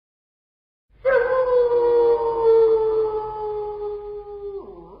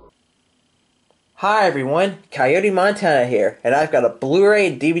Hi everyone, Coyote Montana here, and I've got a Blu-ray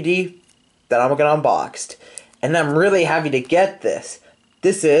and DVD that I'm gonna unbox. And I'm really happy to get this.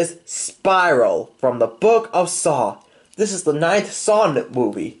 This is Spiral from the Book of Saw. This is the 9th Saw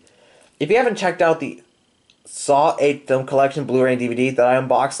movie. If you haven't checked out the Saw 8 film collection Blu-ray and DVD that I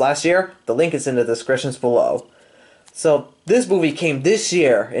unboxed last year, the link is in the descriptions below. So, this movie came this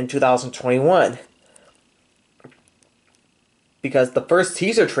year in 2021. Because the first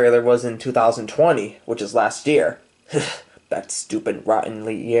teaser trailer was in 2020, which is last year. That stupid, rotten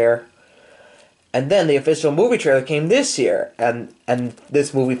year. And then the official movie trailer came this year, and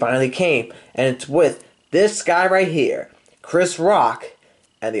this movie finally came. And it's with this guy right here, Chris Rock,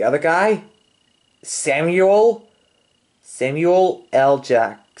 and the other guy, Samuel L.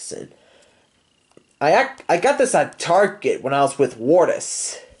 Jackson. I got this at Target when I was with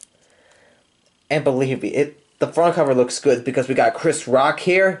Wardis. And believe me, the front cover looks good because we got Chris Rock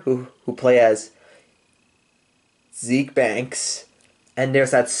here, who play as Zeke Banks, and there's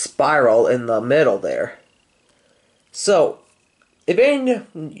that spiral in the middle there. So, if any of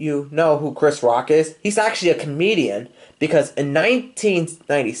you know who Chris Rock is, he's actually a comedian because in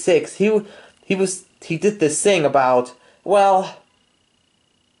 1996 he did this thing about, well,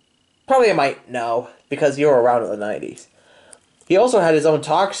 probably I might know because you were around in the 90s. He also had his own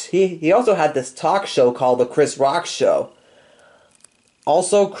he also had this talk show called The Chris Rock Show.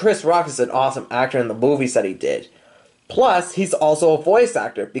 Also, Chris Rock is an awesome actor in the movies that he did. Plus, he's also a voice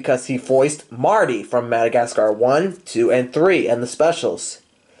actor because he voiced Marty from Madagascar 1, 2, and 3 and the specials.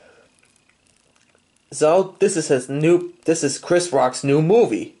 So, this is Chris Rock's new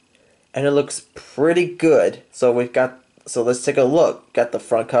movie. And it looks pretty good. So let's take a look. Got the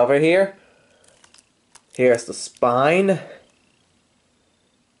front cover here. Here's the spine.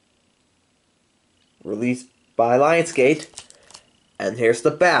 Released by Lionsgate, and here's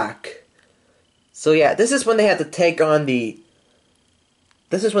the back. So yeah, this is when they had to take on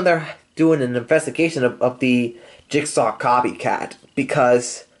this is when they're doing an investigation of the Jigsaw copycat,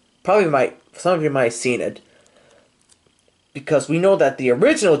 because some of you might have seen it, because we know that the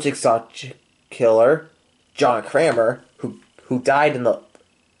original Jigsaw killer, John Kramer, who died in the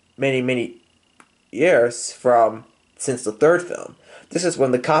many years since the third film. This is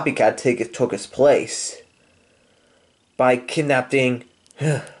when the copycat took his place by kidnapping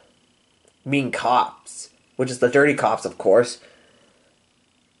mean cops, which is the dirty cops, of course.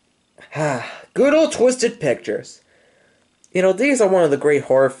 Good old Twisted Pictures. You know, these are one of the great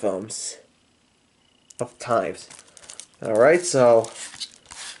horror films of times. Alright, so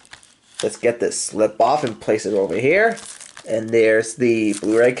let's get this slip off and place it over here. And there's the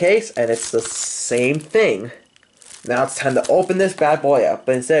Blu-ray case, and it's the same thing. Now it's time to open this bad boy up,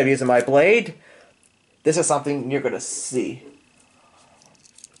 but instead of using my blade, this is something you're gonna see.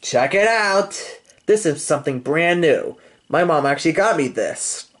 Check it out! This is something brand new. My mom actually got me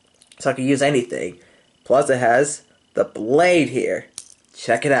this, so I can use anything. Plus it has the blade here.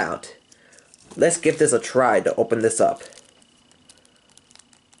 Check it out. Let's give this a try to open this up.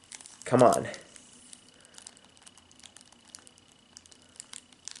 Come on.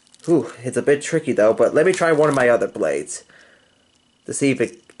 Whew, it's a bit tricky though, but let me try one of my other blades to see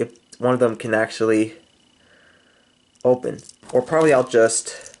if one of them can actually open. Or probably I'll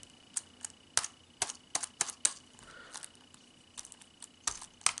just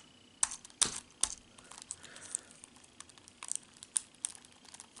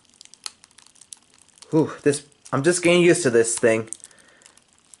I'm just getting used to this thing.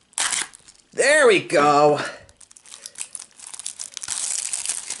 There we go.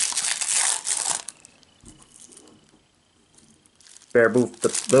 Better move the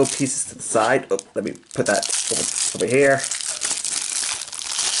little pieces to the side. Oh, let me put that over here.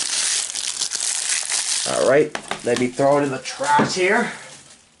 Alright, let me throw it in the trash here.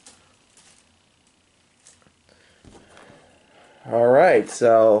 Alright,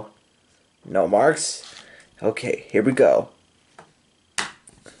 so no marks. Okay, here we go.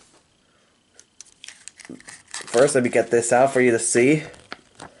 First, let me get this out for you to see.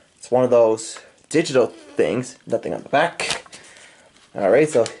 It's one of those digital things, nothing on the back.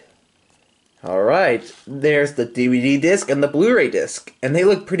 Alright, there's the DVD disc and the Blu-ray disc, and they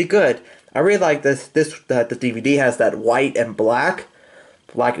look pretty good. I really like that the DVD has that white and black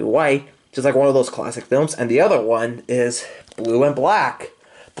and white, just like one of those classic films, and the other one is blue and black.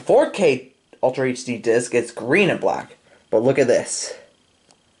 The 4K Ultra HD disc is green and black, but look at this.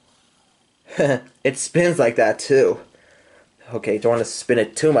 It spins like that too. Okay, don't want to spin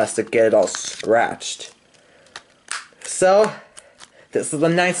it too much to get it all scratched. So, this is the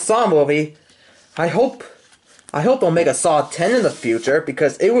 9th Saw movie. I hope they'll make a Saw 10 in the future,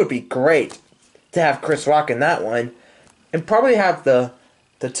 because it would be great. to have Chris Rock in that one. And probably have the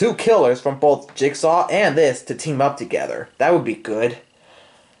two killers from both Jigsaw and this to team up together. That would be good.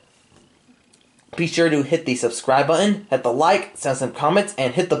 Be sure to hit the subscribe button, hit the like, send some comments,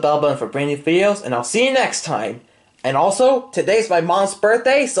 and hit the bell button for brand new videos, and I'll see you next time. And also, today's my mom's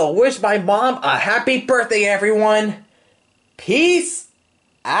birthday, so wish my mom a happy birthday, everyone. Peace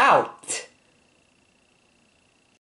out.